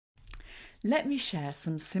Let me share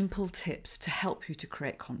some simple tips to help you to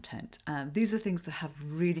create content. These are things that have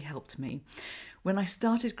really helped me. When I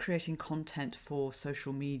started creating content for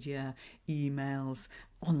social media, emails,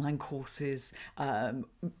 online courses,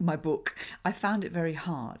 my book, I found it very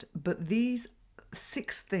hard. But these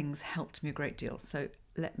 6 things helped me a great deal. So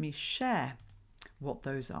let me share what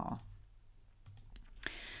those are.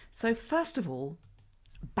 So first of all,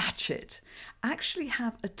 batch it. Actually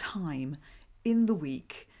have a time in the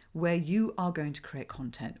week where you are going to create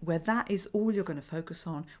content, where that is all you're going to focus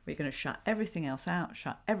on, where you're going to shut everything else out,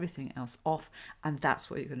 shut everything else off, and that's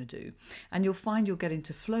what you're going to do. And you'll find you'll get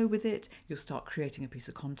into flow with it, you'll start creating a piece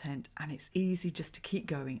of content, and it's easy just to keep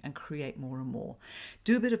going and create more and more.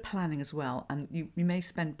 Do a bit of planning as well, and you may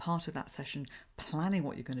spend part of that session planning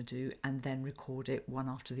what you're going to do and then record it one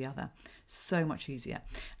after the other. So much easier.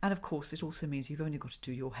 And of course, it also means you've only got to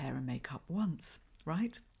do your hair and makeup once,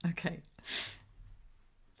 right? Okay.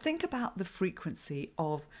 Think about the frequency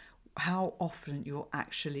of how often you're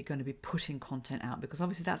actually going to be putting content out, because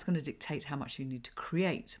obviously that's going to dictate how much you need to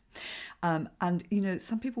create. And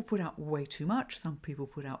some people put out way too much, some people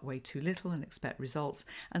put out way too little and expect results,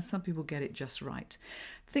 and some people get it just right.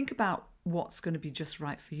 Think about what's going to be just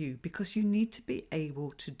right for you, because you need to be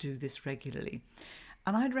able to do this regularly.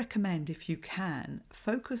 And I'd recommend, if you can,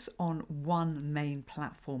 focus on one main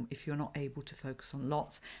platform if you're not able to focus on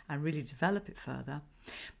lots and really develop it further.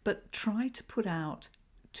 But try to put out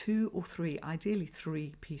 2 or 3, ideally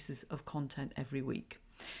 3 pieces of content every week.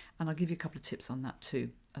 And I'll give you a couple of tips on that too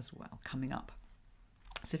as well coming up.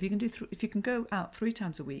 So if you can go out 3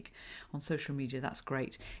 times a week on social media, that's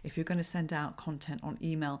great. If you're going to send out content on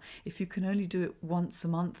email, if you can only do it once a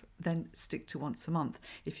month, then stick to once a month.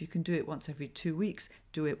 If you can do it once every 2 weeks,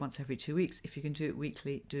 do it once every 2 weeks. If you can do it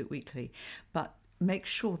weekly, do it weekly. But make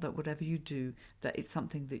sure that whatever you do, that it's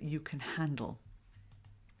something that you can handle.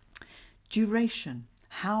 Duration.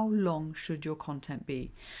 How long should your content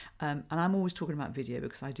be? And I'm always talking about video,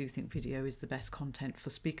 because I do think video is the best content for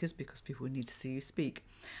speakers, because people need to see you speak.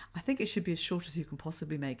 I think it should be as short as you can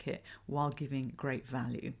possibly make it while giving great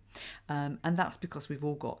value. And that's because we've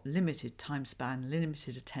all got limited time span,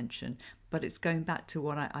 limited attention. But it's going back to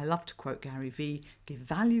what I love to quote Gary Vee: give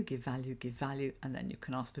value, give value, give value, and then you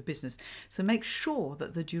can ask for business. So make sure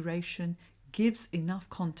that the duration gives enough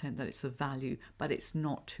content that it's of value, but it's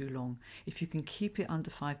not too long. If you can keep it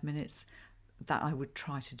under 5 minutes, that I would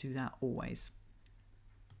try to do that always.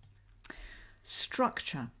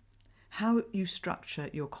 Structure. How you structure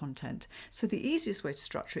your content. So the easiest way to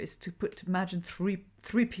structure is to imagine three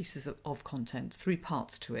pieces of content, 3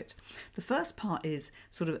 parts to it. The first part is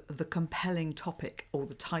sort of the compelling topic, or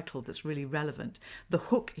the title that's really relevant, the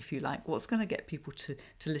hook, if you like, what's going to get people to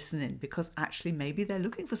listen in, because actually maybe they're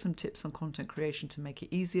looking for some tips on content creation to make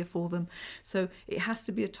it easier for them. So it has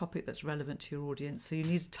to be a topic that's relevant to your audience. So you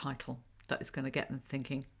need a title that is going to get them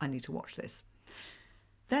thinking, I need to watch this.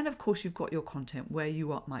 Then, of course, you've got your content where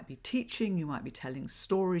you might be teaching, you might be telling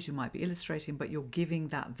stories, you might be illustrating, but you're giving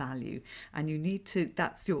that value, and you need to,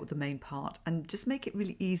 that's the main part, and just make it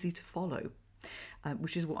really easy to follow,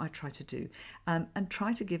 which is what I try to do, and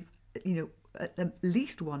try to give, at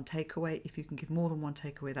least one takeaway. If you can give more than one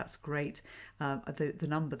takeaway, that's great. The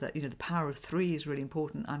number that, the power of 3 is really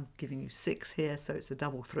important. I'm giving you 6 here, so it's a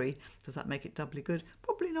double 3. Does that make it doubly good?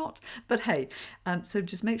 Probably not, but hey. So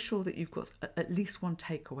just make sure that you've got at least one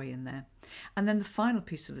takeaway in there. And then the final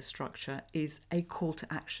piece of the structure is a call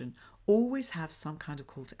to action. Always have some kind of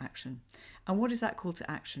call to action. And what is that call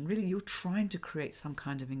to action? Really, you're trying to create some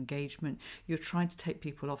kind of engagement. You're trying to take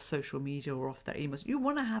people off social media or off their emails. You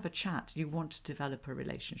want to have a chat. You want to develop a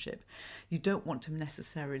relationship. You don't want to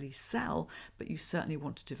necessarily sell, but you certainly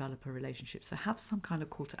want to develop a relationship. So have some kind of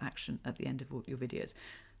call to action at the end of all your videos.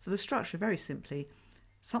 So the structure, very simply,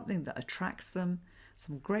 something that attracts them,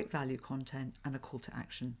 some great value content, and a call to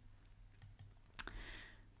action.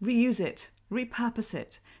 Reuse it, repurpose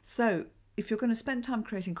it. So if you're going to spend time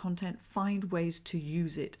creating content, find ways to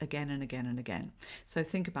use it again and again and again. So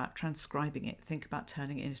think about transcribing it, think about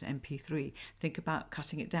turning it into an MP3, think about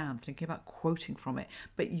cutting it down, think about quoting from it,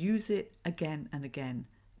 but use it again and again.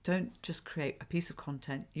 Don't just create a piece of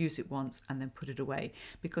content, use it once and then put it away,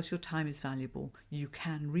 because your time is valuable. You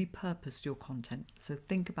can repurpose your content. So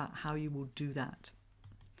think about how you will do that.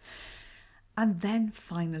 And then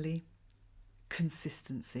finally,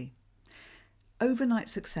 consistency. Overnight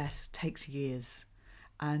success takes years.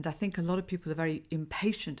 And I think a lot of people are very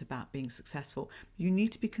impatient about being successful. You need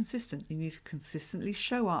to be consistent. You need to consistently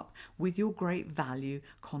show up with your great value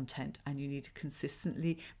content, and you need to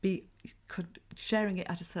consistently be sharing it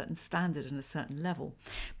at a certain standard and a certain level.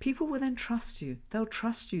 People will then trust you. They'll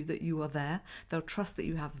trust you that you are there. They'll trust that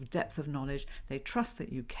you have the depth of knowledge. They trust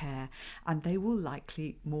that you care, and they will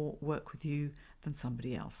likely more work with you than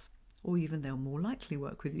somebody else, or even they'll more likely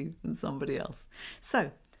work with you than somebody else.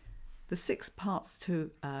 So the 6 parts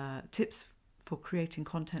to tips for creating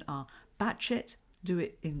content are: batch it, do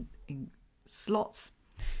it in slots.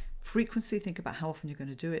 Frequency, think about how often you're going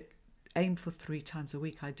to do it. Aim for 3 times a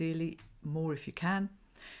week, ideally, more if you can.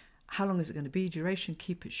 How long is it going to be? Duration,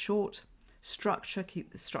 keep it short. Structure,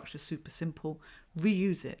 keep the structure super simple.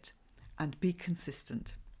 Reuse it and be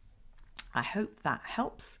consistent. I hope that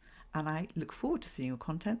helps, and I look forward to seeing your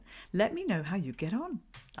content. Let me know how you get on.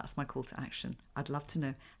 That's my call to action. I'd love to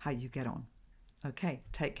know how you get on. Okay,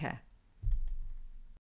 take care.